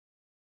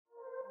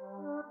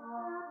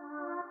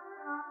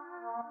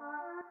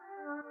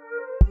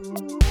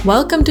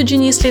Welcome to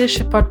Genius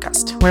Leadership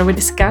Podcast, where we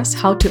discuss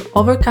how to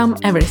overcome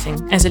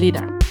everything as a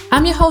leader.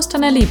 I'm your host,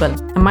 Anna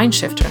Liebel, a mind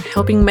shifter,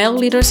 helping male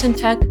leaders in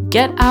tech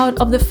get out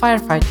of the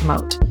firefighting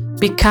mode,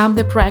 become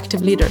the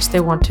proactive leaders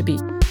they want to be,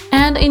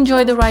 and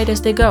enjoy the ride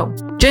as they go.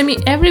 Join me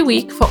every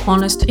week for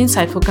honest,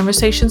 insightful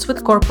conversations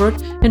with corporate,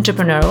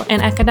 entrepreneurial,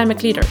 and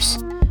academic leaders.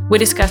 We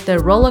discuss their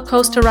roller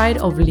coaster ride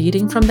of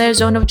leading from their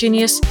zone of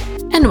genius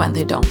and when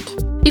they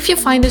don't. If you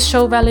find this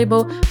show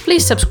valuable,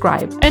 please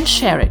subscribe and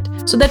share it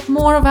so that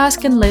more of us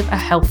can live a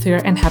healthier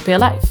and happier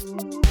life.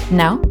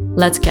 Now,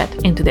 let's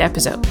get into the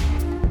episode.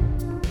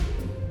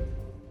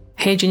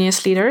 Hey,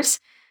 genius leaders.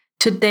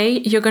 Today,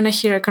 you're going to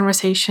hear a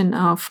conversation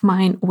of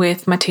mine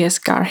with Mattias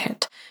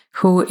Garhed,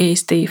 who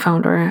is the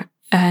founder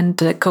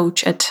and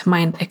coach at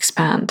Mind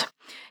Expand.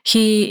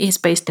 He is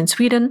based in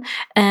Sweden,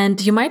 and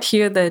you might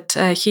hear that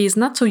he is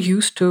not so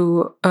used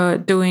to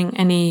doing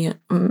any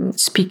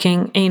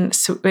speaking in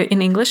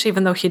English,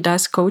 even though he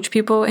does coach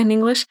people in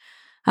English.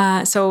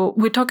 So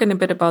we're talking a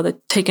bit about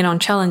taking on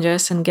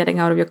challenges and getting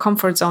out of your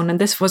comfort zone. And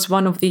this was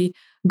one of the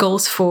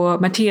goals for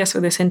Mattias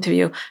with this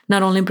interview,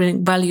 not only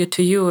bring value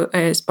to you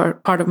as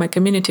part of my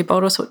community,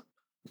 but also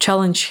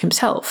challenge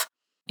himself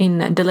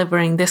in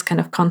delivering this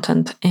kind of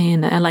content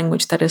in a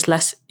language that is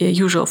less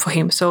usual for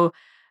him. So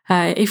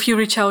if you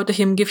reach out to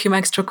him, give him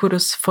extra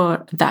kudos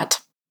for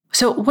that.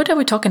 So what are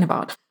we talking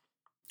about?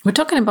 We're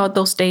talking about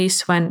those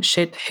days when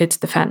shit hits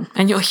the fan.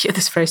 And you'll hear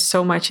this phrase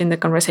so much in the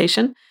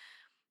conversation.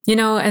 You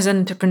know, as an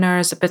entrepreneur,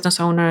 as a business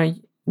owner,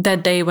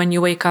 that day when you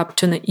wake up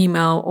to an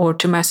email or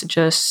to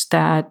messages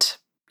that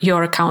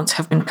your accounts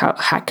have been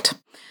hacked,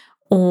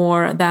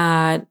 or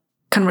that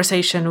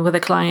conversation with a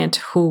client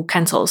who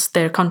cancels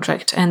their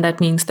contract, and that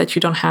means that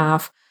you don't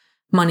have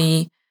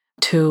money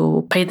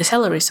to pay the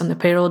salaries on the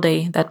payroll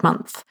day that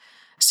month.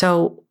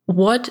 So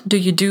what do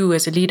you do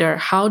as a leader?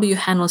 How do you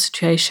handle the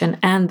situation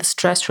and the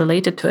stress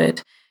related to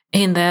it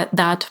in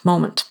that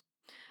moment?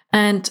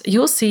 And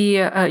you'll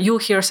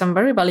hear some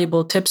very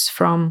valuable tips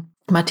from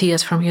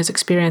Mattias, from his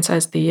experience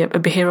as the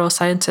behavioral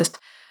scientist,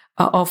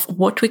 of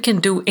what we can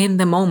do in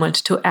the moment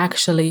to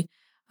actually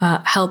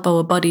help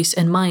our bodies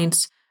and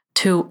minds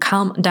to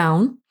calm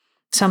down.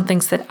 Some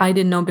things that I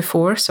didn't know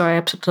before, so I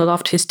absolutely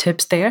loved his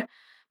tips there.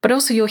 But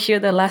also you'll hear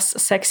the less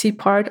sexy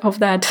part of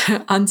that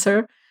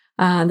answer,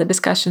 the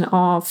discussion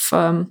of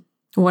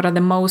what are the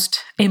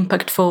most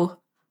impactful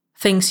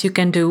things you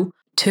can do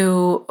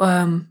to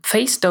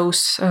face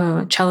those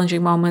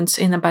challenging moments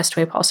in the best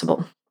way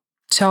possible.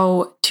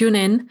 So tune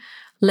in,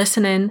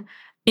 listen in,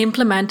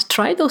 implement,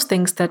 try those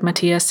things that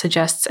Mattias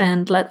suggests,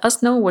 and let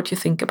us know what you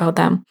think about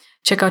them.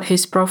 Check out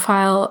his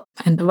profile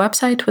and the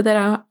website that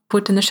I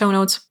put in the show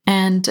notes,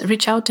 and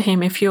reach out to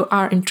him if you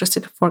are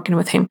interested in working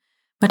with him.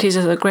 Mattias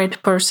is a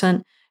great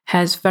person,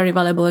 has very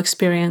valuable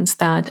experience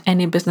that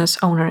any business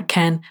owner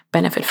can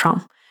benefit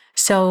from.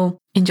 So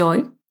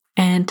enjoy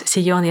and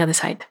see you on the other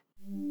side.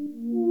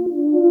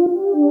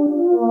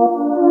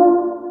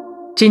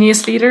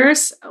 Genius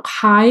leaders,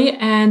 hi,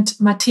 and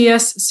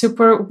Mattias,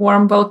 super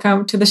warm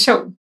welcome to the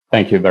show.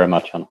 Thank you very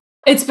much, Anna.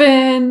 It's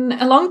been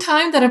a long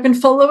time that I've been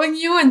following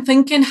you and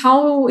thinking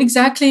how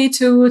exactly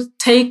to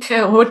take,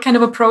 what kind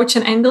of approach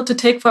and angle to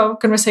take for our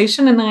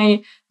conversation. And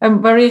I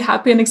am very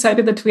happy and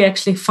excited that we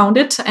actually found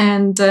it.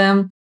 And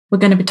we're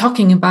going to be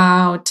talking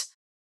about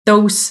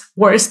those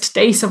worst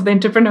days of the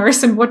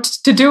entrepreneurs and what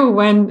to do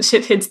when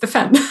shit hits the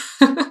fan.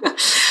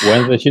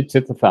 When the shit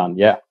hits the fan,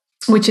 yeah.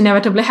 Which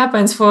inevitably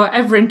happens for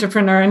every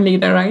entrepreneur and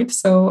leader, right?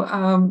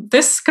 So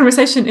this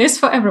conversation is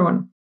for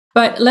everyone.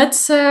 But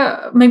let's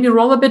maybe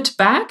roll a bit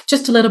back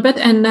just a little bit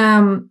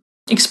and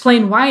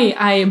explain why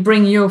I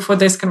bring you for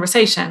this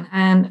conversation.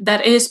 And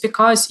that is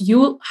because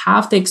you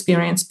have the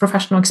experience,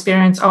 professional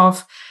experience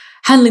of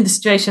handling the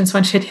situations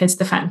when shit hits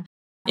the fan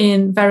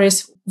in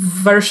various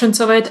versions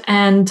of it.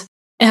 And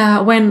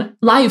when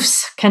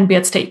lives can be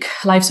at stake,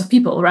 lives of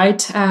people,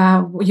 right?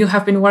 You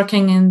have been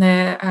working in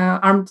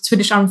the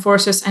Swedish Armed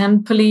Forces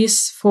and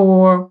police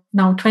for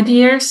now 20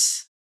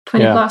 years.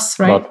 20 plus,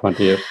 right? About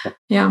 20 years.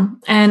 Yeah.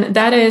 And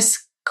that is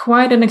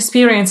quite an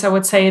experience, I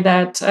would say,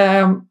 that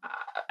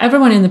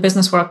everyone in the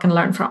business world can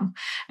learn from.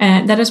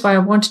 And that is why I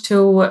want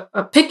to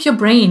pick your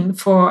brain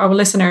for our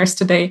listeners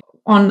today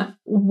on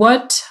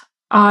what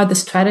are the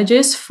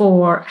strategies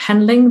for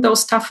handling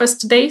those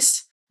toughest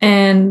days.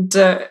 And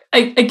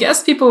I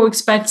guess people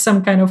expect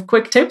some kind of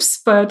quick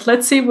tips, but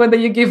let's see whether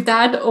you give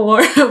that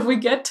or we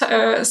get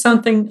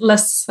something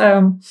less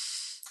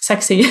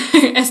sexy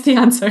as the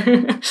answer.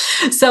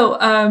 So,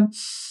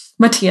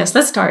 Mattias,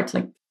 let's start.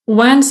 Like,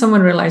 when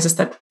someone realizes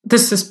that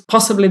this is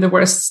possibly the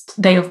worst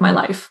day of my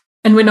life,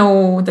 and we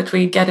know that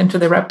we get into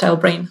the reptile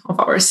brain of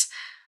ours,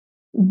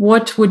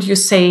 what would you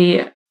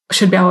say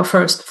should be our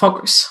first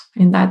focus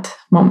in that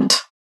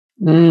moment?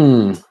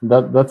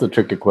 That's a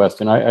tricky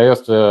question. I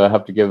just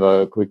have to give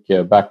a quick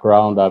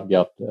background.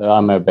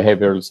 I'm a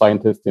behavioral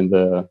scientist. In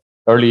the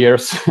early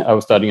years, I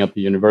was studying at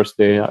the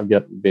university. I've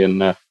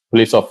been a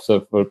police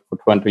officer for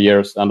 20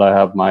 years, and I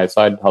have my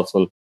side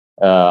hustle,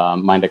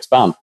 Mind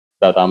Expand,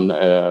 that I'm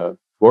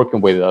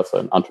working with as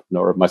an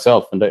entrepreneur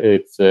myself. And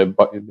it's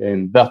but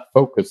in that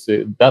focus,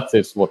 that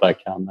is what I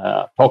can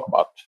talk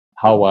about.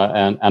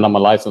 And I'm a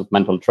licensed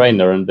mental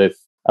trainer. And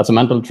as a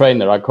mental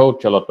trainer, I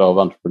coach a lot of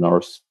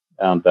entrepreneurs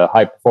and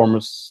high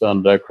performers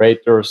and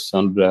creators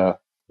and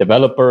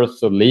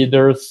developers or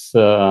leaders,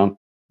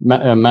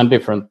 many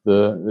different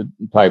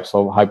types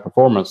of high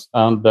performance.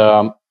 And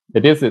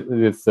it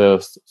is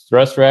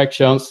stress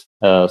reactions,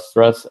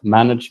 stress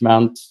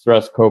management,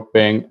 stress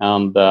coping,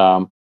 and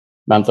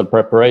mental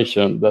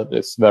preparation that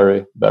is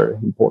very, very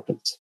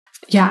important.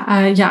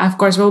 Yeah. Of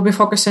course, we'll be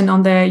focusing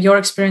on your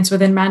experience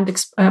within Mind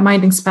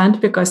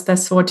Expand, because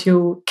that's what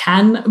you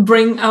can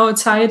bring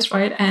outside,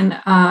 right? And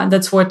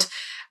that's what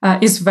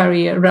is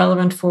very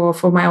relevant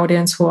for my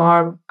audience who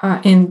are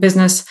in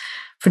business,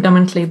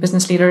 predominantly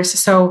business leaders.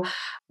 So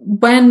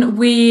when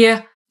we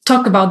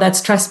talk about that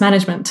stress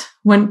management,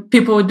 when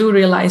people do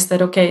realize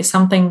that, okay,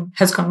 something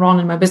has gone wrong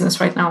in my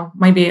business right now,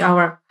 maybe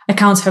our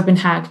accounts have been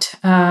hacked,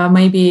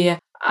 maybe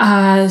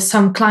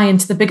some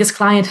clients, the biggest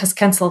client has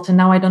canceled, and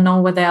now I don't know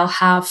whether I'll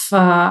have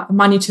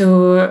money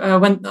to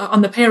when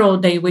on the payroll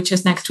day, which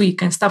is next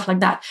week, and stuff like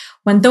that.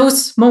 When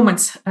those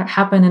moments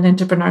happen in an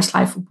entrepreneur's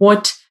life,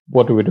 what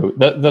do we do?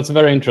 That's a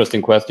very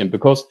interesting question,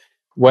 because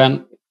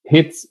when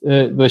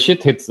the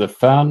shit hits the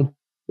fan,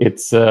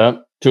 it's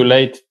too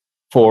late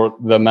for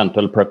the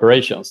mental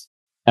preparations.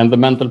 And the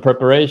mental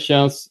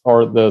preparations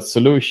are the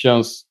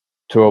solutions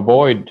to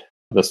avoid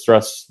the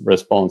stress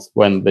response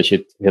when the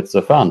shit hits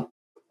the fan.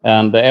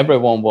 And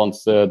everyone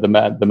wants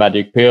the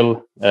magic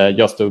pill,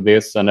 just do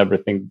this and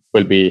everything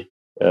will be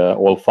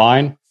all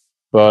fine.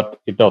 But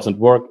it doesn't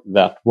work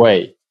that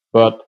way.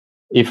 But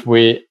if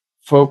we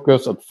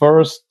focus at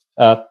first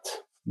at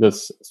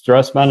this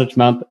stress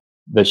management,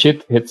 the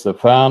shit hits the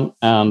fan.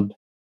 And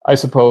I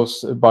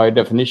suppose by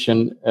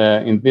definition,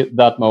 in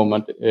that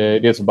moment,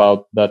 it is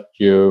about that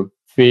you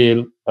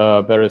feel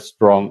a very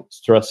strong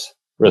stress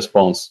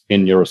response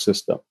in your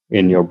system,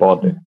 in your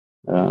body.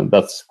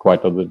 That's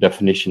quite of the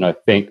definition, I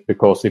think,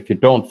 because if you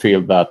don't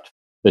feel that,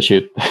 the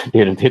shit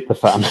didn't hit the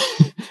fan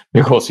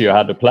because you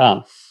had a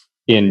plan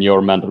in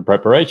your mental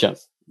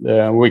preparations.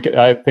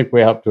 I think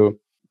we have to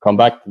come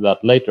back to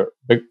that later.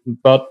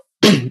 But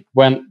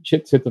when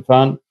shit hits the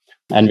fan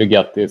and you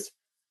get this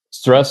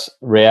stress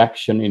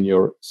reaction in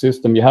your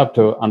system, you have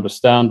to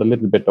understand a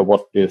little bit of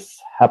what is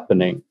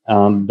happening.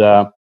 And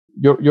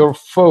your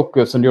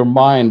focus and your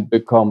mind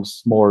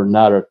becomes more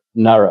narrow.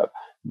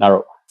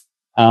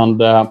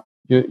 And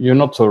you're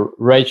not so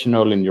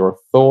rational in your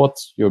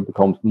thoughts. You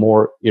become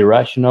more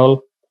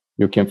irrational.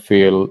 You can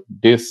feel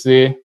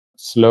dizzy,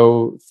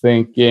 slow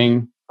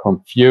thinking,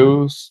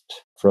 confused,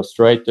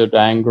 frustrated,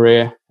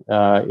 angry.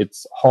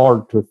 It's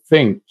hard to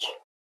think.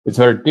 It's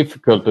very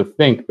difficult to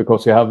think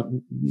because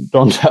you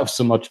don't have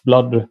so much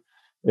blood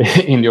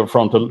in your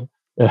frontal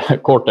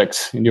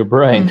cortex in your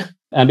brain. Mm.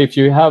 And if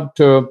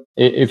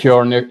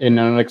you're in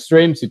an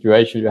extreme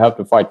situation, you have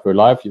to fight for your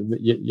life.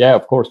 Yeah,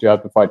 of course, you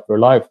have to fight for your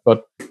life.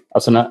 But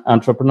as an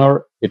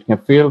entrepreneur, it can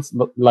feel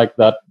like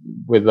that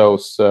with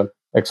those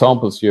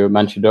examples you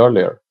mentioned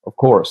earlier, of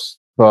course.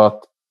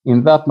 But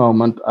in that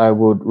moment, I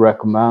would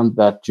recommend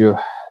that you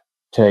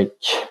take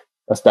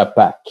a step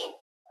back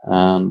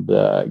and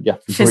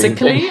get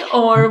physically breathing.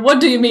 Or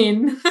what do you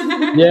mean?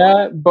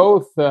 Yeah,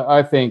 both,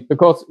 I think,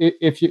 because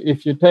if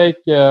you take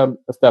a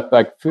step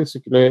back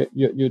physically,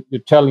 you're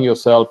telling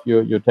yourself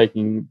you're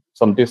taking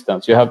some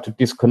distance. You have to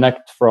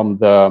disconnect from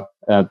the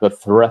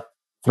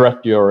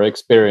threat you're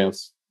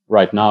experiencing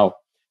right now,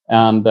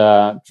 and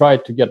try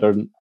to get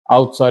an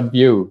outside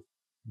view.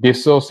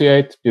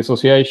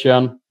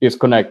 Dissociation,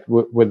 disconnect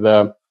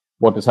with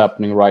what is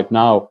happening right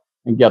now,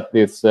 and get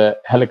this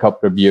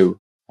helicopter view.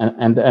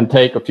 And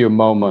take a few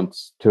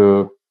moments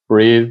to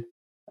breathe.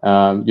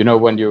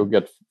 When you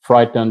get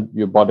frightened,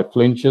 your body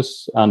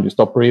flinches and you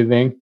stop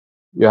breathing.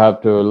 You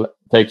have to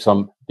take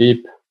some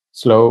deep,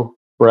 slow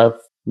breath,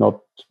 not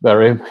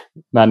very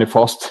many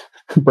fast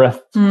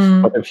breaths,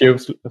 but a few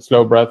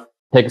slow breaths.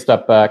 Take a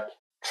step back.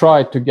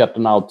 Try to get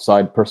an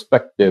outside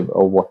perspective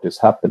of what is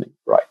happening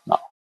right now.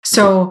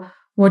 So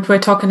what we're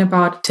talking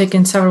about,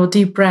 taking several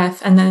deep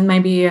breaths and then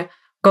maybe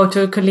go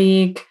to a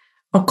colleague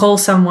or call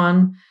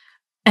someone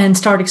and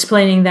start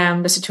explaining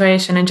them the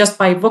situation. And just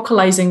by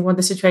vocalizing what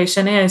the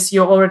situation is,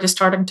 you're already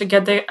starting to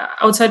get the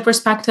outside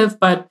perspective,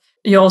 but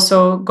you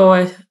also go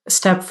a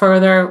step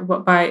further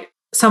by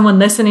someone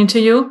listening to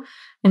you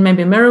and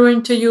maybe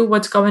mirroring to you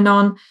what's going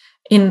on,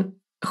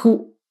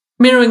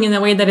 mirroring in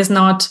a way that is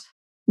not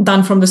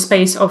done from the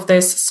space of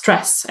this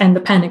stress and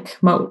the panic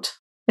mode.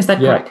 Is that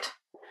correct?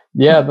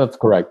 Yeah, that's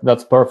correct.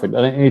 That's perfect.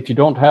 And if you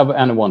don't have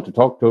anyone to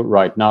talk to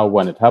right now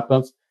when it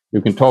happens, you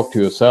can talk to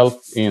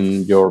yourself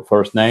in your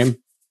first name.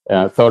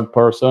 Third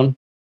person,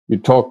 you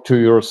talk to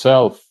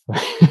yourself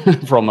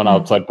from an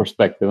outside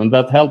perspective, and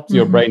that helps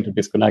your brain to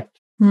disconnect.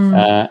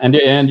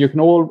 And you can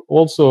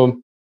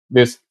also,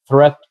 this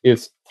threat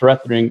is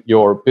threatening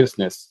your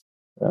business,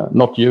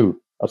 not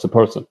you as a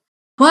person.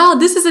 Well,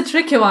 this is a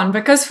tricky one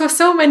because for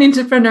so many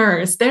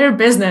entrepreneurs, their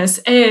business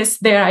is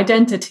their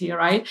identity,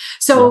 right?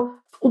 So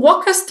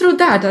walk us through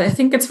that. I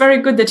think it's very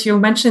good that you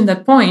mentioned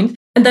that point,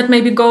 and that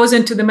maybe goes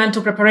into the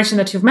mental preparation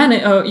that you've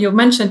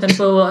mentioned, and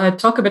we'll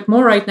talk a bit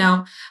more right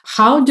now.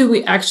 How do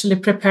we actually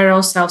prepare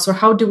ourselves, or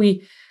how do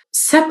we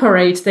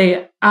separate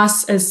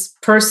us as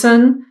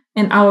person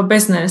and our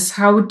business?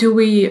 How do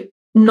we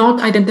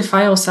not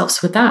identify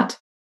ourselves with that?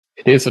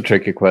 It is a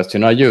tricky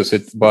question. I use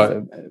it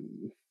by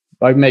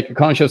make a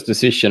conscious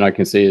decision. I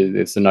can see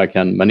this and I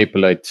can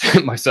manipulate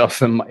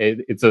myself. And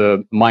it's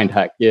a mind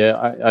hack.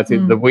 Yeah, I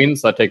think the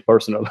wins I take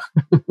personal,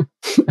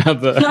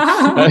 and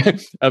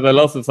the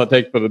losses I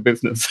take for the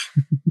business.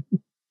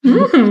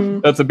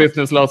 That's the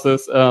business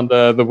losses, and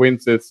the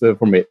wins is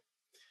for me.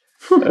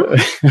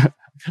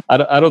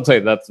 I don't say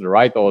that's the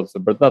right answer,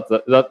 but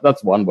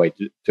that's one way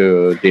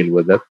to deal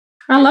with it.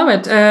 I love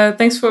it.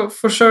 Thanks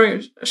for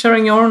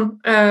sharing your own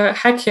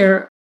hack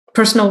here.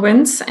 Personal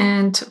wins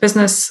and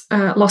business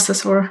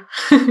losses or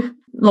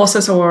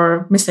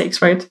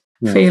mistakes, right?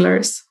 Yeah.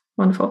 Failures.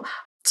 Wonderful.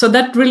 So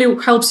that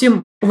really helps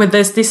you with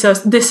this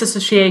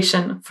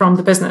disassociation from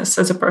the business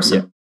as a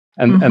person.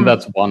 Yeah. And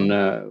that's one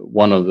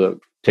of the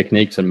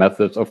techniques and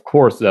methods. Of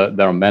course, there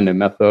are many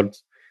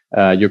methods.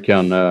 You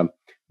can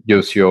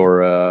use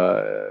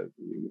your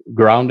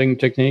grounding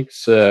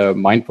techniques,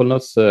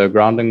 mindfulness,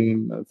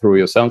 grounding through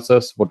your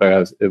senses, what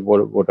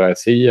I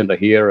see and I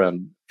hear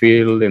and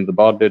feel in the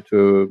body,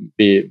 to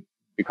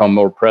become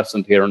more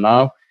present here and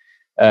now.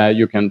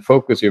 You can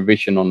focus your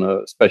vision on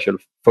a special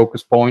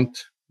focus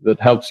point that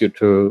helps you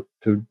to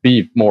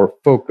be more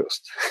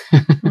focused.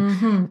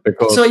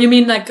 So you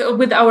mean like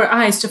with our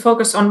eyes to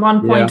focus on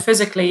one point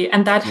physically,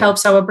 and that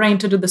helps our brain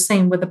to do the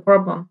same with the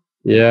problem.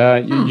 Yeah,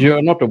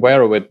 you're not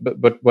aware of it,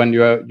 but when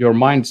your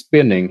mind's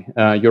spinning,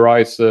 your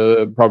eyes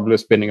probably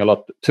spinning a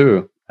lot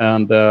too.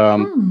 And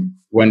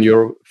when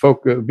your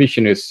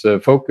vision is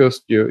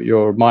focused,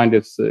 your mind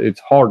it's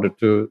harder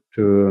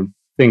to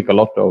think a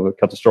lot of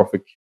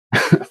catastrophic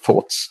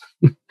thoughts.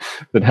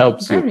 That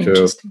helps Very you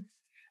to.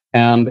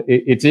 And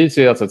it's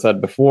easy, as I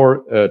said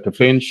before, to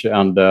flinch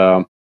and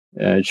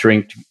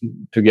shrink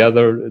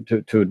together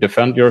to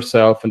defend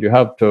yourself, and you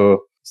have to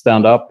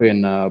stand up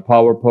in a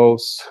power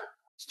pose.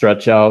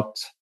 Stretch out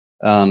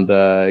and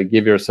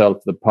give yourself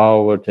the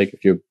power, take a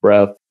few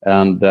breaths,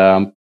 and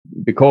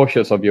be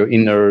cautious of your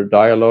inner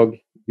dialogue,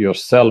 your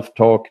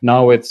self-talk.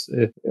 Now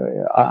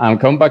I'm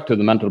coming back to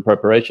the mental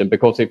preparation,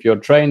 because if you're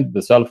trained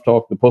the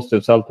self-talk, the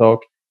positive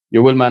self-talk,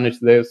 you will manage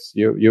this.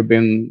 You've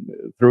been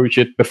through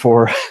shit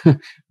before.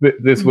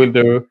 This will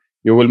do.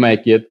 You will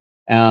make it.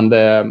 And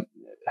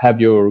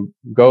have your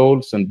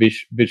goals and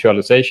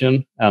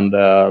visualization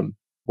and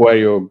where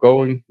you're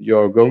going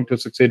to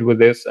succeed with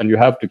this, and you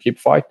have to keep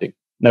fighting.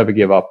 Never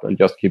give up and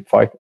just keep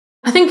fighting.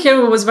 I think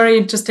here was very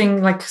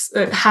interesting, like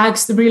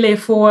hacks really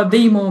for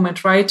the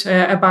moment, right?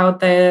 About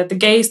the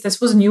gaze.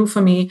 This was new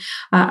for me.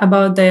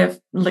 About the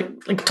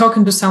like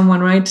talking to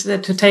someone, right?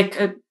 To take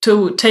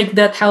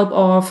that help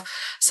of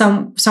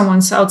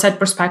someone's outside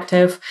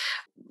perspective.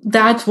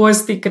 That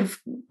was the kind of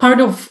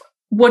part of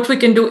what we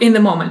can do in the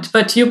moment.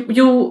 But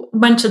you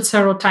mentioned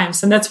several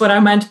times, and that's what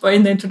I meant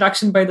in the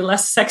introduction by the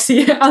less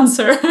sexy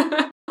answer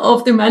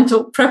of the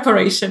mental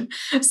preparation.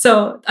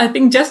 So I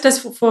think just as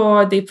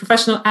for the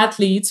professional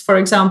athletes, for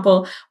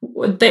example,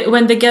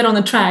 when they get on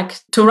the track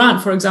to run,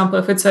 for example,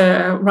 if it's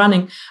a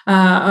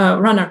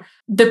runner,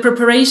 the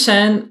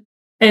preparation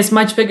is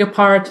much bigger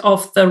part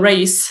of the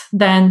race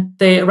than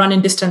the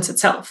running distance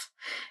itself.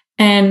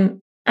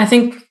 And I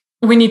think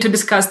we need to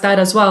discuss that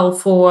as well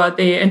for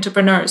the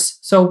entrepreneurs.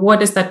 So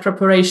what is that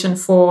preparation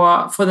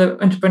for the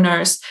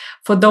entrepreneurs,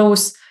 for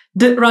those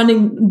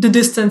running the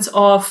distance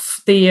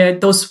of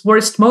those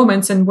worst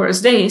moments and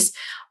worst days?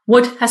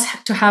 What has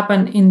to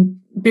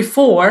happen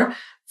before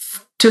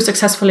to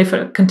successfully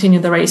continue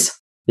the race?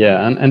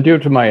 Yeah, and due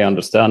to my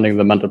understanding,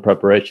 the mental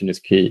preparation is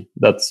key.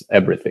 That's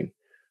everything.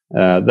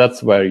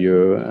 That's where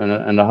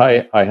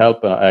I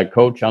help, I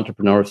coach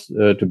entrepreneurs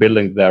to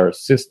building their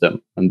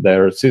system, and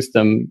their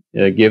system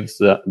gives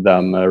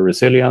them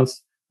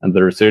resilience, and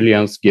the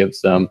resilience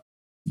gives them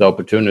the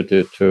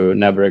opportunity to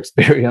never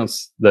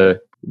experience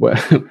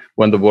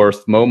when the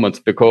worst moments,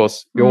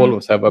 because you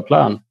always have a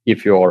plan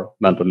if you are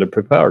mentally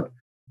prepared.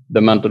 The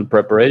mental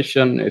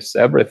preparation is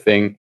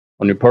everything.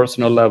 On your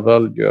personal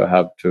level, you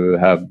have to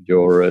have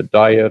your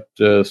diet,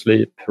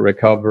 sleep,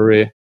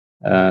 recovery,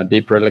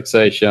 deep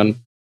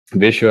relaxation,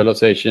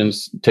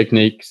 visualizations,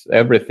 techniques,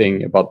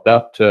 everything about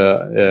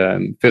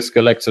that,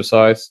 physical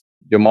exercise,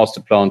 your master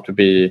plan to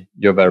be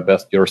your very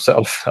best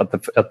yourself at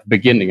the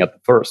beginning, at the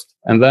first.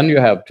 And then you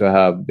have to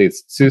have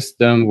this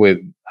system with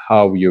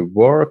how you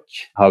work,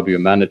 how do you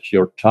manage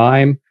your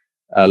time,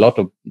 a lot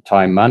of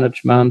time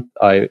management.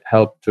 I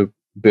help to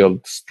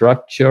build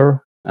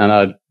structure, and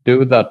I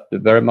do that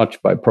very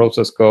much by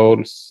process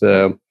goals.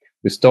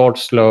 We start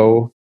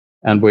slow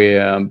and we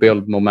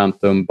build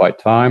momentum by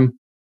time.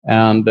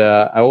 And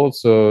I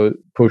also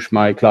push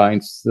my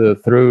clients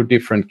through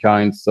different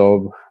kinds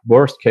of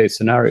worst case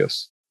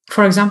scenarios.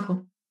 For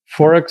example,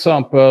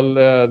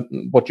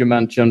 what you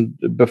mentioned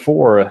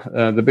before,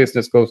 the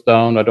business goes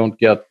down. I don't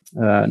get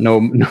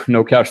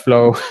no cash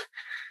flow.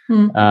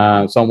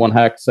 Someone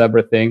hacks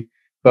everything.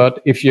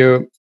 But if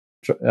you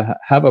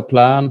have a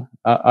plan,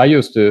 I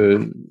used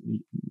to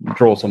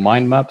draw some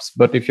mind maps,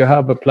 but if you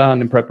have a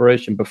plan in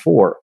preparation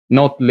before,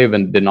 not live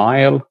in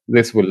denial,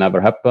 this will never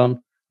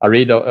happen. I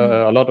read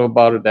a lot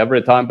about it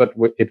every time, but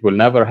it will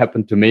never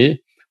happen to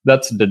me.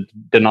 That's the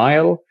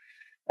denial.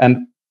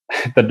 And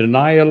the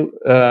denial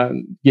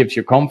gives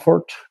you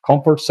comfort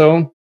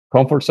zone.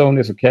 Comfort zone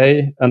is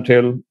okay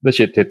until the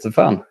shit hits the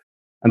fan.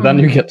 And then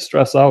you get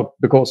stressed out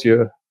because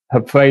you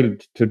have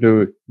failed to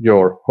do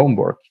your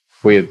homework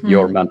with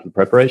your mental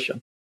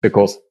preparation,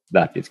 because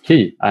that is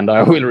key. And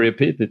I will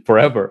repeat it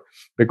forever,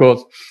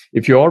 because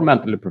if you are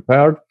mentally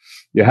prepared,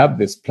 you have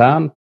this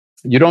plan.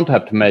 You don't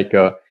have to make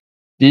a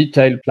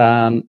detailed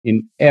plan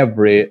in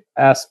every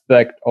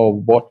aspect of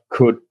what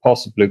could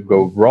possibly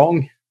go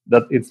wrong.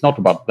 That it's not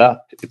about that.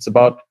 It's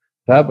about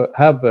to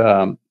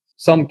have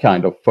some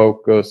kind of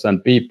focus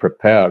and be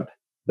prepared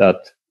that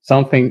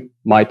something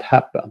might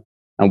happen.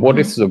 And what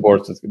is the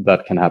worst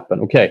that can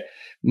happen? Okay,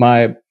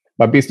 my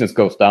business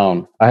goes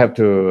down. I have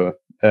to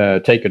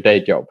take a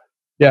day job.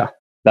 Yeah,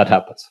 that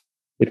happens.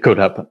 It could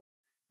happen.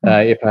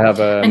 If I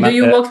have a and do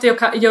you walk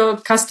your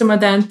customer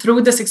then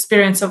through this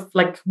experience of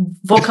like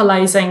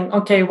vocalizing?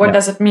 Okay, what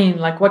does it mean?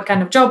 Like, what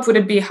kind of job would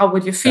it be? How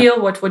would you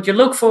feel? What would you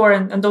look for?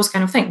 And those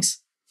kind of things.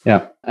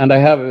 Yeah, and I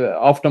have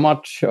after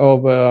much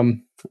of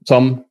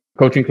some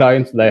coaching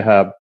clients, they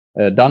have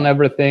done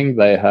everything.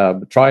 They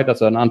have tried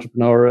as an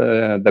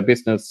entrepreneur. The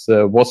business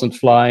wasn't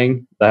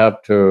flying. They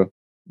have to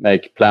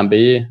make plan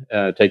B,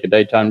 take a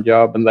daytime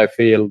job, and they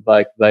feel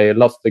like they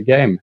lost the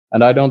game.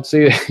 And I don't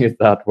see it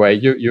that way.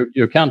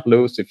 You can't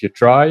lose if you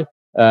try.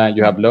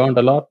 You have learned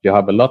a lot. You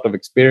have a lot of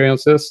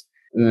experiences.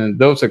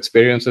 Those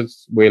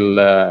experiences will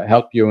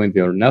help you in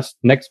your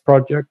next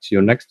project,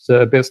 your next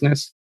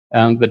business.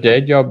 And the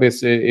day job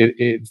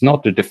it's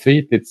not a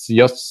defeat. It's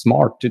just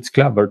smart. It's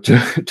clever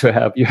to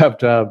have. You have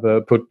to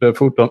have put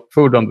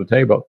food on the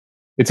table.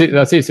 It's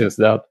as easy as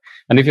that.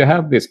 And if you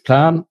have this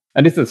plan,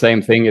 and it's the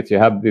same thing if you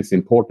have this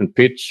important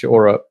pitch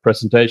or a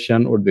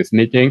presentation or this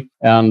meeting,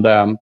 and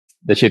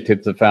the shit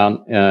hits the fan,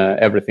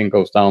 everything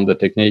goes down the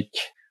technique.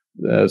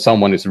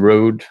 Someone is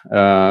rude.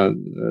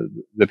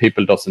 The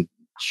people doesn't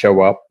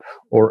show up,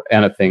 or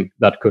anything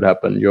that could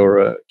happen.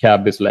 Your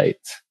cab is late.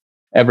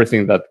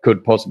 Everything that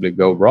could possibly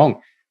go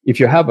wrong. If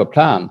you have a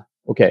plan,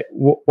 okay,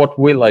 what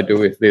will I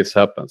do if this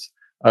happens?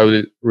 I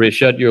will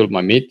reschedule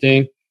my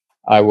meeting.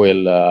 I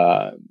will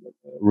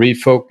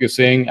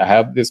refocusing. I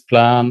have this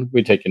plan.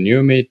 We take a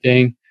new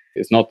meeting.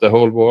 It's not the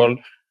whole world.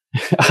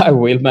 I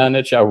will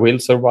manage. I will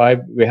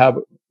survive. We have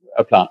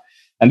a plan.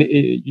 And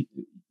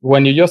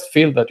when you just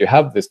feel that you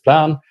have this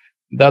plan,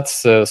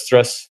 that's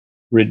stress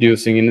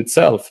reducing in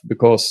itself,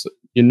 because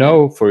you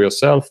know for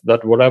yourself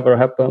that whatever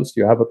happens,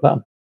 you have a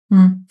plan.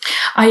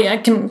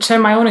 I can share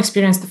my own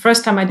experience. The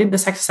first time I did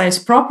this exercise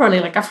properly,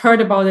 like I've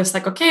heard about this,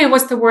 like, okay,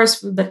 what's the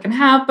worst that can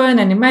happen,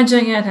 and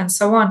imagining it and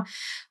so on.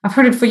 I've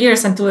heard it for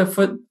years until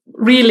it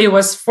really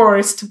was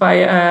forced by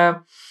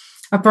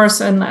a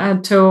person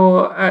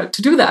to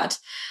do that.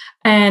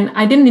 And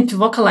I didn't need to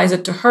vocalize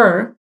it to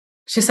her.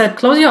 She said,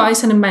 close your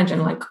eyes and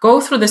imagine, like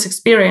go through this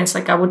experience.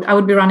 Like I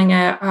would be running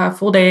a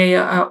full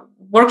day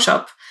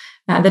workshop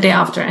the day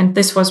after. And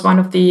this was one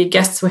of the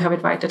guests we have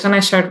invited. And I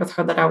shared with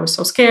her that I was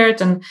so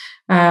scared and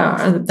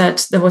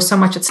that there was so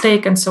much at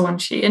stake and so on.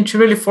 She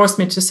really forced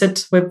me to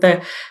sit with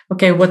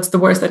okay, what's the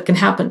worst that can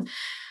happen?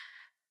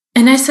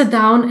 And I sat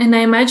down and I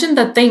imagined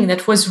that thing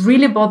that was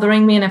really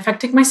bothering me and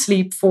affecting my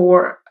sleep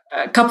for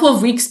a couple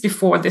of weeks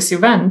before this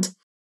event.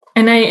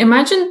 And I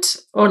imagined,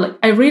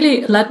 I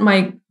really let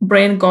my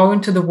brain go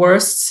into the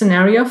worst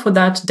scenario for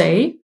that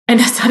day.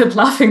 And I started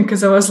laughing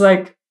because I was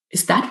like,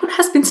 is that what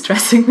has been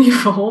stressing me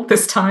for all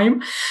this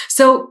time?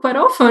 So quite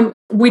often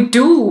we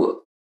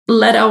do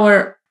let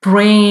our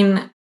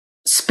brain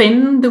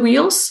spin the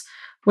wheels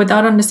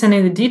without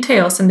understanding the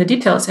details. And the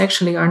details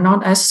actually are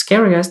not as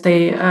scary as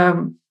they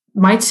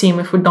might seem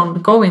if we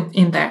don't go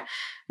in there.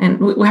 And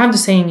we have the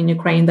saying in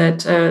Ukraine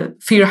that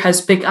fear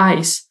has big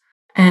eyes.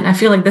 And I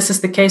feel like this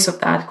is the case of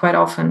that quite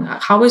often.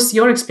 How is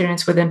your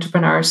experience with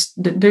entrepreneurs?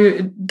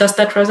 Does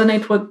that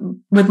resonate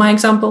with my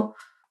example?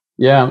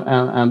 Yeah,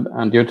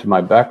 and due to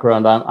my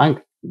background, I'm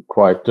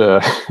quite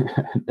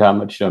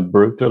damaged and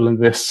brutal in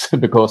this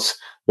because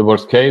the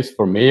worst case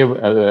for me,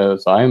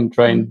 as I'm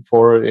trained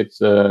for,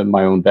 it's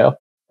my own death.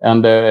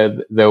 And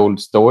the old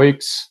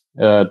Stoics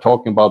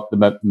talking about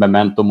the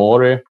memento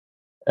mori,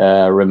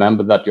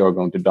 remember that you're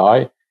going to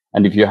die.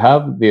 And if you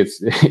have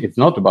this, it's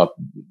not about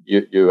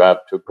you have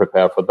to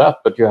prepare for that,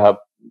 but you have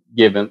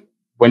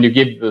when you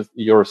give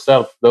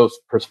yourself those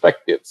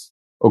perspectives,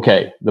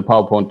 okay, the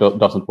PowerPoint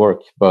doesn't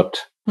work, but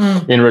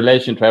in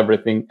relation to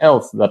everything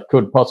else that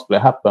could possibly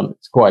happen,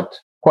 it's quite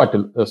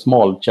a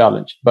small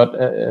challenge. But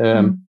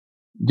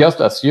just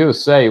as you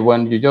say,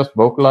 when you just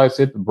vocalize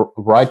it,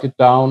 write it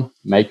down,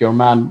 make your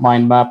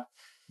mind map,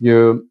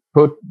 you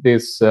put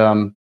this,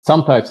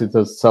 sometimes it's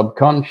a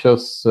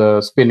subconscious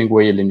spinning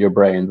wheel in your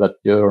brain that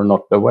you're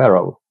not aware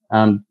of.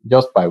 And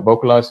just by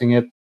vocalizing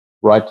it,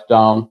 write it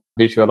down,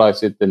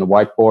 visualize it in a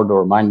whiteboard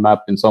or a mind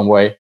map in some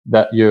way,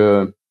 that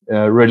you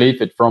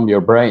relieve it from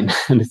your brain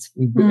and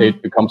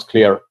it becomes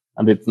clear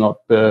and it's not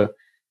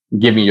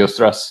giving you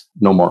stress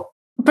no more.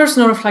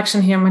 Personal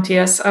reflection here,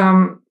 Matthias.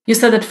 You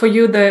said that for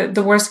you,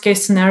 the worst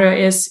case scenario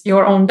is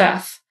your own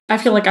death. I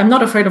feel like I'm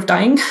not afraid of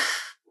dying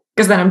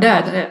because then I'm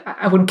dead.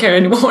 I wouldn't care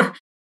anymore.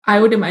 I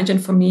would imagine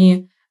for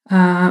me,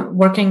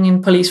 working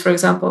in police, for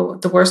example,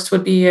 the worst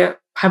would be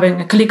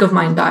having a colleague of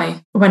mine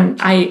die when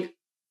I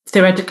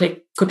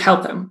theoretically could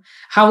help them.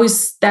 How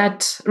is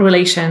that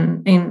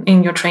relation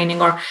in your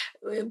training or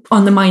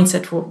on the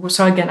mindset?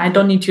 So again, I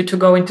don't need you to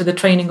go into the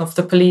training of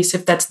the police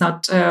if that's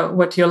not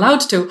what you're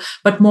allowed to,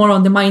 but more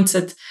on the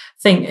mindset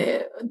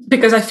thing,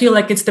 because I feel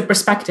like it's the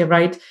perspective,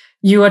 right?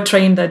 You are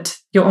trained that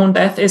your own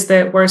death is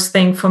the worst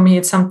thing. For me,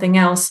 it's something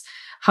else.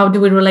 How do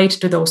we relate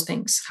to those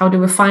things? How do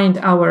we find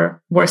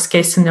our worst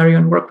case scenario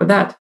and work with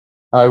that?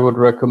 I would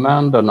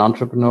recommend an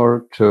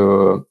entrepreneur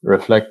to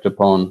reflect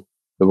upon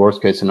the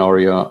worst case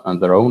scenario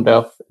and their own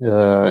death,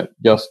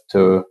 just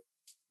to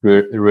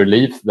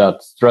relieve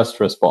that stress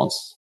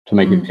response, to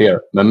make it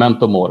clear.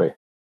 Memento mori.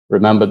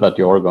 Remember that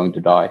you are going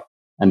to die,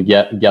 and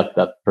get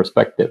that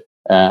perspective.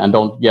 And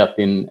don't get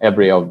in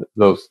every of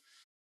those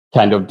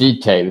kind of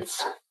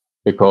details,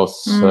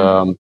 because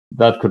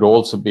that could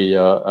also be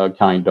a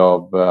kind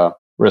of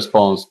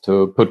response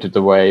to put it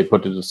away,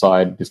 put it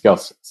aside,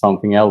 discuss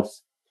something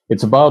else.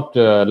 It's about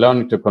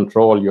learning to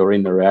control your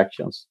inner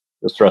reactions,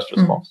 the stress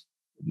response.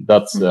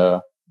 That's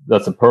the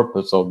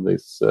purpose of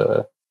this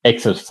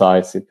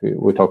exercise, if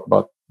we talk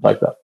about like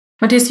that.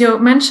 Matthias, you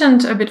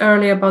mentioned a bit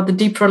earlier about the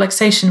deep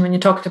relaxation when you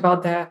talked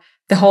about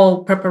the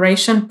whole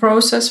preparation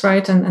process,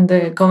 right? And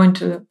the going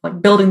to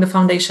like building the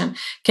foundation.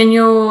 Can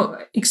you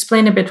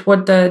explain a bit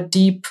what the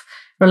deep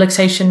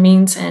relaxation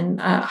means and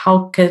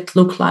how can it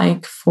look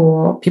like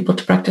for people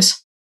to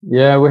practice?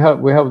 Yeah,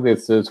 we have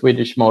this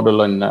Swedish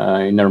model in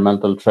inner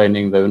mental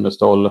training, the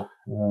Unestål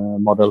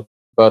model,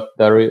 but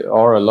there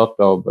are a lot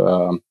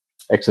of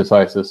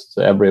exercises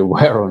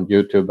everywhere on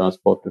YouTube and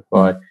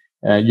Spotify.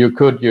 You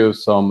could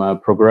use some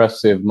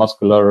progressive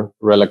muscular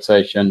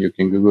relaxation. You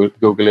can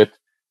Google it.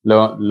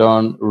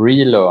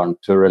 Relearn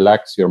to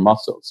relax your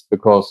muscles,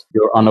 because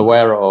you're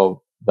unaware of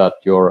that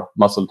your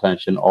muscle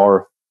tension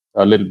are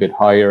a little bit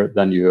higher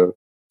than you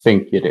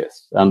think it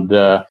is. And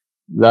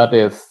that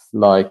is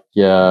like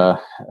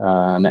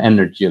an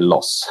energy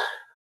loss.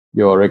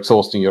 You're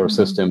exhausting your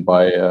system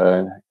by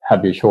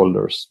heavy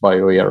shoulders, by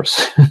your ears.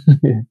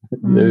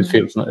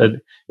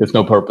 There's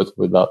no purpose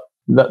with that.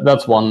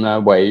 That's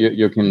one way.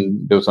 You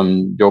can do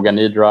some yoga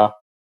nidra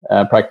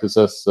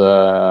practices,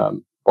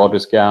 body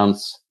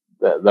scans.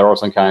 There are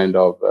some kind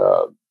of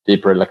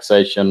deep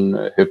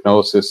relaxation,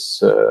 hypnosis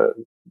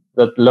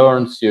that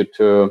learns you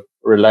to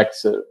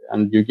relax,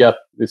 and you get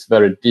this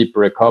very deep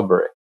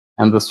recovery.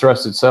 And the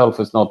stress itself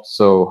is not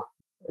so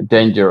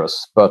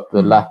dangerous, but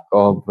the lack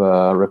of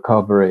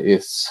recovery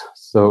is.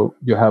 So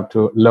you have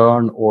to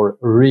learn or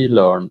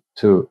relearn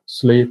to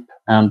sleep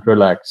and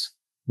relax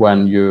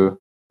when you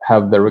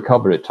have the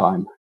recovery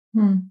time.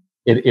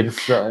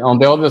 It's on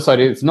the other side,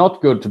 it's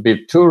not good to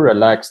be too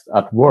relaxed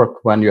at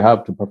work when you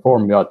have to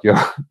perform at your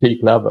peak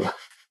level.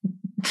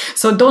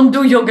 So don't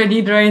do yoga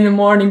nidra in the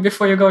morning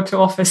before you go to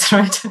office,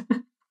 right?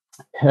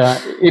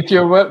 If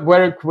you're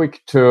very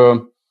quick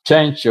to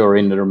change your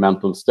inner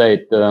mental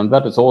state,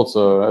 that is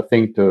also a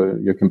thing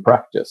you can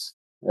practice.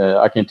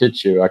 I can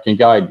teach you, I can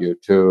guide you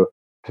to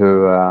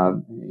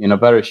in a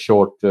very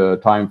short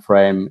time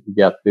frame,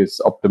 get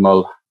this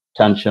optimal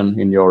tension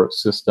in your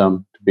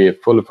system to be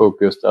fully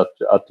focused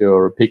at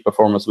your peak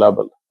performance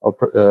level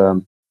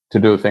to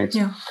do things.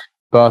 Yeah.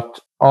 But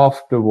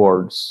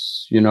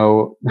afterwards,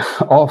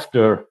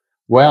 after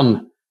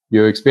when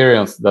you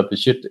experience that the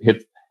shit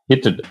hit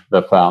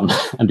the fan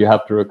and you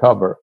have to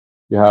recover,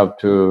 you have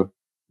to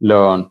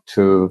learn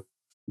to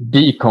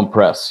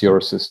decompress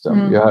your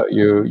system.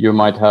 You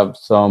might have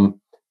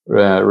some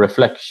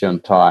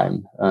reflection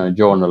time,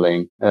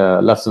 journaling,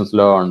 lessons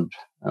learned.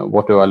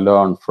 What do I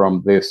learn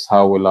from this?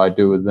 How will I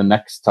do it the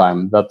next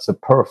time? That's a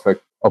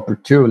perfect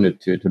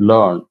opportunity to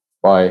learn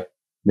by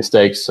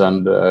mistakes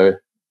and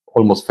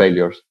almost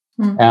failures.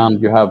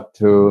 And you have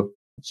to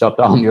shut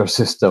down your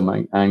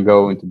system and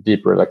go into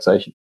deep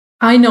relaxation.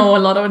 I know a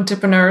lot of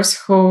entrepreneurs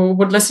who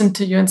would listen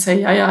to you and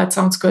say, yeah, it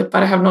sounds good,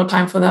 but I have no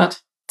time for that.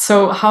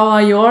 So how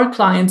are your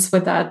clients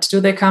with that? Do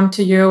they come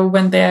to you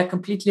when they're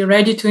completely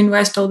ready to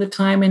invest all the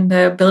time in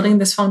building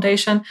this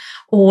foundation?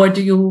 Or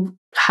do you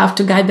have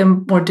to guide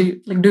them, or do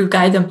you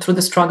guide them through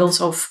the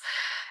struggles of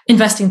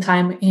investing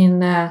time in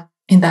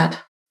that?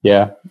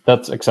 Yeah,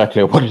 that's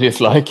exactly what it is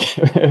like.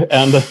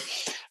 And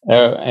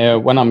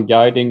when I'm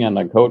guiding and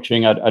I'm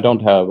coaching, I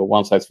don't have a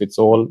one size fits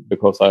all,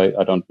 because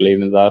I don't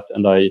believe in that.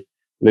 And I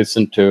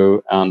listen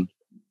to and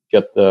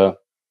get the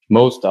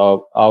most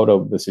out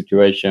of the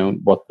situation,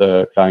 what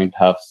the client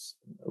has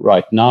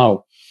right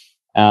now.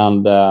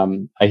 And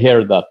I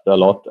hear that a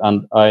lot.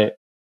 And I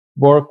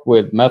work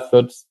with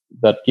methods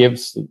that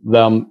gives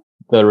them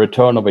the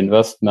return of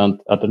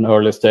investment at an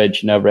early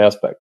stage in every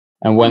aspect.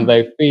 And when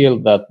they feel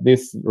that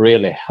this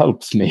really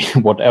helps me,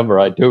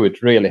 whatever I do,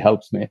 it really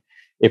helps me.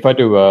 If I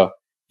do a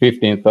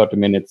 15, 30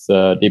 minutes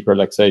deep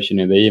relaxation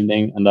in the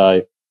evening and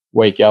I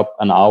wake up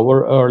an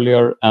hour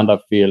earlier and I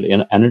feel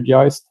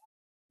energized,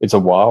 it's a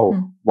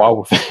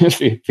wow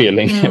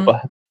feeling.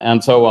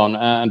 And so on.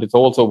 And it's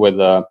also with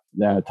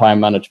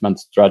time management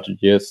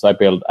strategies. I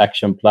build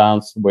action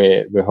plans.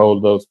 We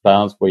hold those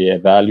plans. We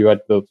evaluate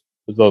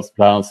those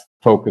plans,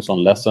 focus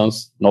on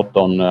lessons, not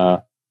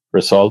on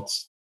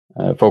results.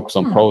 Focus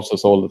on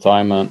process all the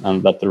time,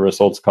 and that the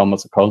results come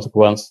as a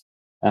consequence.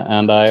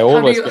 And I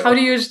always how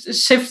do you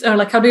shift, or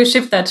like how do you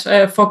shift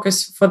that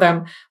focus for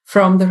them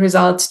from the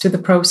results to the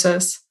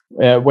process?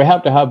 We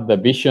have to have the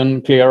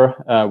vision clear.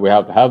 We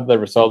have to have the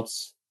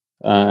results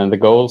and the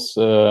goals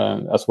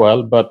as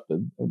well, but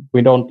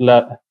we don't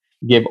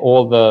give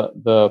all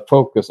the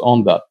focus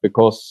on that,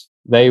 because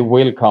they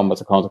will come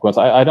as a consequence.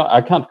 I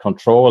can't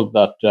control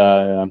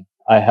that.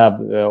 I have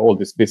all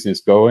this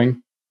business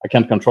going. I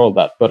can't control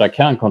that, but I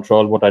can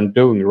control what I'm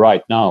doing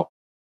right now.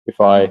 If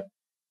I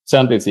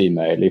send this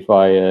email, if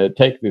I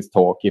take this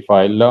talk, if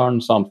I learn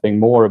something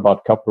more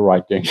about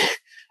copywriting,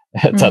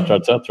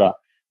 etc.,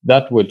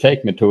 that will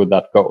take me to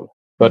that goal.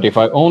 But if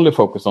I only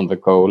focus on the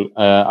goal,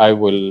 I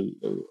will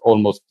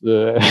almost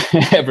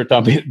every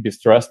time be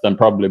stressed and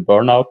probably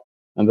burn out,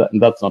 and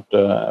that's not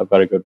a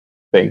very good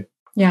thing.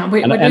 Yeah,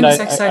 we're doing this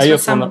exercise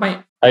with some of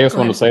my... I just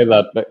want to say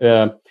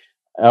that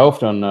I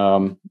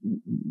often,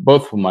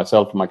 both for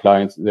myself and my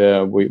clients,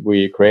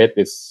 we create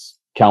this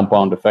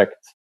compound effect.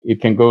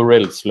 It can go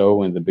really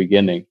slow in the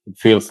beginning. It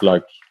feels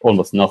like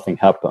almost nothing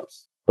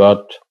happens.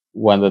 But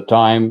when the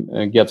time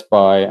gets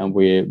by and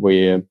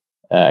we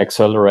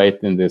accelerate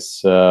in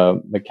this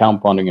the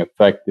compounding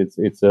effect,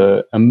 it's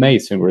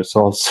amazing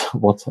results.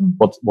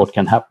 What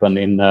can happen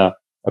in a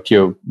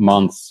few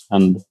months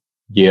and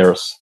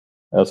years,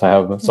 as I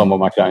have some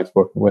of my clients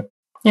working with.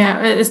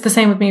 Yeah, it's the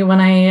same with me when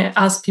I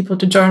ask people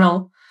to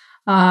journal.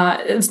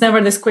 It's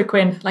never this quick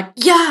win. Like,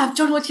 yeah, I've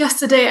journaled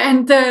yesterday,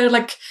 and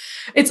like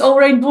it's all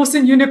rainbows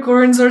and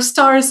unicorns, or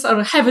stars,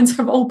 or heavens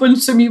have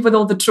opened to me with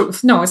all the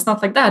truth. No, it's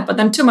not like that. But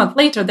then 2 months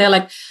later, they're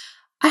like,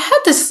 I had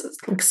this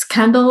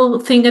scandal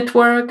thing at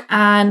work,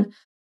 and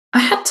I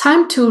had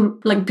time to,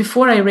 like,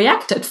 before I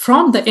reacted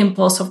from the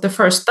impulse of the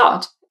first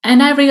thought.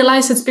 And I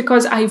realized it's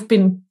because I've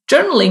been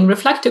journaling,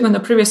 reflecting on the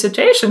previous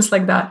situations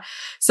like that.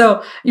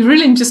 So you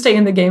really need to stay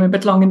in the game a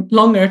bit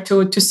longer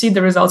to see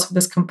the results of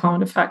this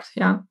compound effect.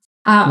 Yeah.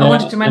 I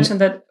wanted to mention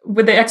that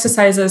with the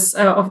exercises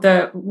of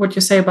what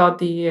you say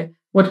about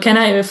what can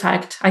I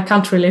affect? I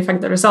can't really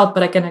affect the result,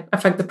 but I can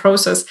affect the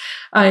process.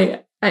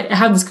 I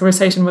have this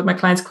conversation with my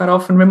clients quite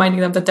often, reminding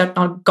them that they're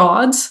not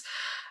gods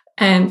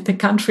and they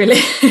can't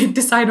really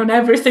decide on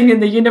everything in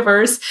the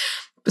universe.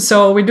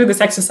 So we do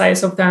this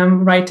exercise of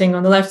them writing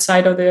on the left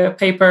side of the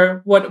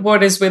paper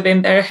what is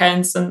within their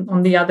hands, and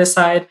on the other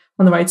side,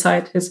 on the right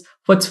side, is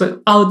what's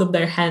out of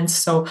their hands.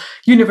 So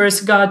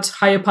universe, God,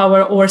 higher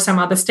power, or some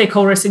other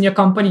stakeholders in your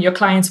company, your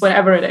clients,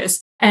 whatever it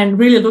is. And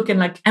really looking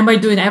like, am I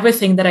doing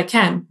everything that I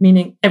can?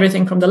 Meaning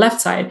everything from the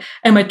left side.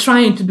 Am I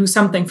trying to do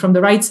something from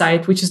the right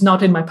side, which is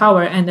not in my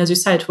power? And as you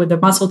said, with the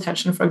muscle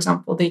tension, for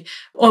example,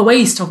 or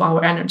waste of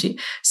our energy.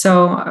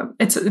 So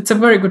it's a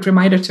very good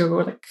reminder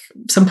to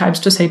sometimes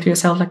to say to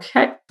yourself, like,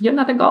 hey, you're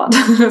not a god.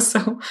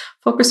 So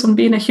focus on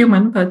being a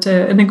human, but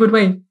in a good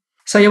way.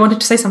 So you wanted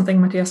to say something,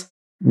 Matthias?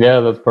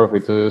 Yeah, that's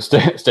perfect. To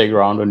stay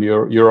grounded.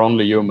 You're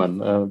only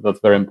human. That's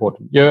very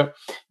important. Yeah.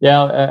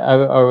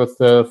 I was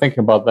thinking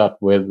about that.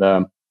 With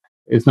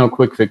it's no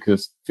quick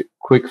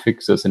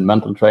fixes in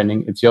mental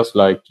training. It's just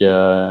like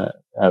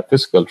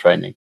physical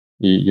training.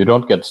 You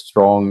don't get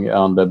strong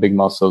and big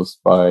muscles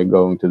by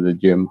going to the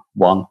gym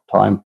one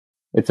time.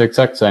 It's the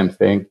exact same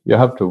thing. You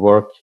have to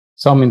work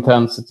some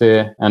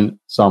intensity and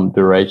some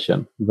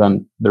duration.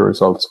 Then the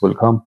results will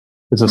come.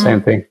 It's the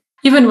same thing.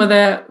 Even with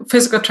the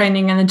physical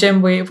training and the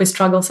gym, we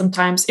struggle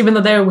sometimes. Even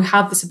though there we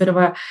have this a bit of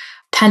a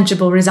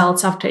tangible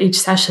results after each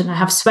session. I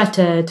have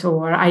sweated,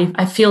 or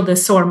I feel the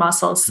sore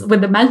muscles.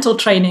 With the mental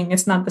training,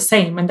 it's not the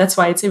same, and that's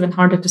why it's even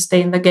harder to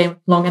stay in the game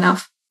long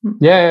enough.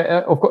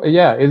 Yeah, of course.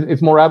 Yeah,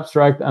 it's more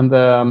abstract, and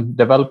the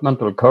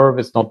developmental curve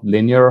is not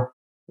linear.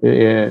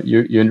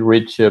 You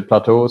reach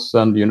plateaus,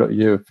 and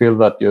you feel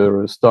that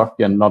you're stuck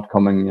and not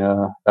coming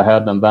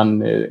ahead, and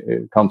then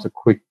it comes a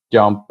quick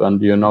jump,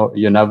 and you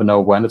never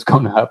know when it's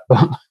going to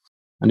happen.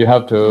 And you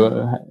have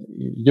to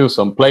use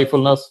some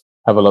playfulness,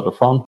 have a lot of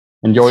fun,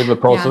 enjoy the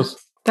process. Yeah,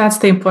 that's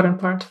the important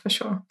part for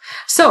sure.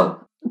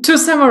 So to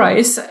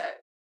summarize,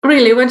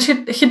 really, when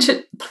shit hits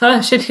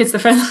the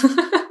fan,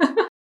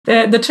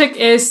 the trick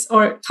is,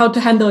 or how to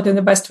handle it in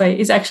the best way,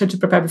 is actually to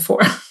prepare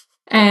before.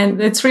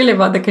 And it's really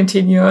about the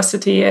continuity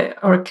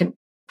or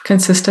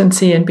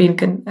consistency, and being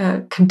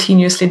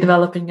continuously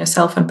developing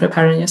yourself and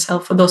preparing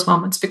yourself for those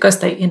moments, because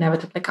they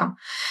inevitably come.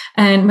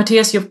 And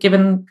Matthias, you've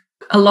given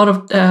a lot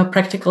of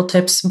practical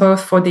tips,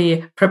 both for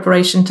the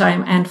preparation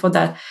time and for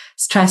the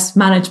stress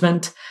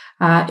management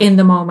in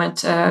the moment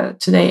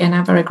today. And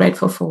I'm very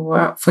grateful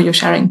for your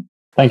sharing.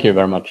 Thank you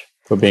very much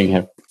for being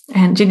here.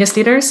 And Genius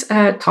Leaders,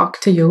 talk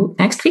to you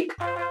next week.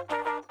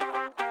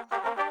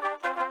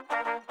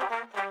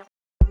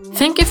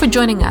 Thank you for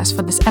joining us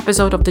for this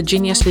episode of the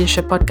Genius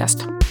Leadership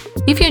Podcast.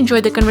 If you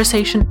enjoyed the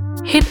conversation,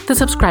 hit the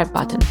subscribe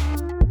button.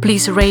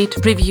 Please rate,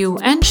 review,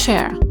 and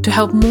share to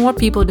help more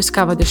people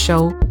discover the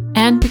show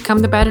and become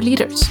the better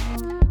leaders.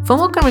 For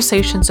more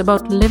conversations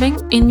about living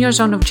in your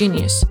zone of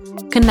genius,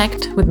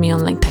 connect with me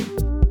on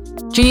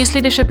LinkedIn. Genius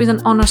Leadership is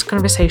an honest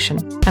conversation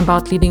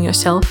about leading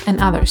yourself and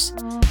others,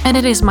 and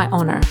it is my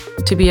honor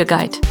to be a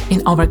guide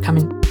in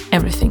overcoming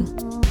everything.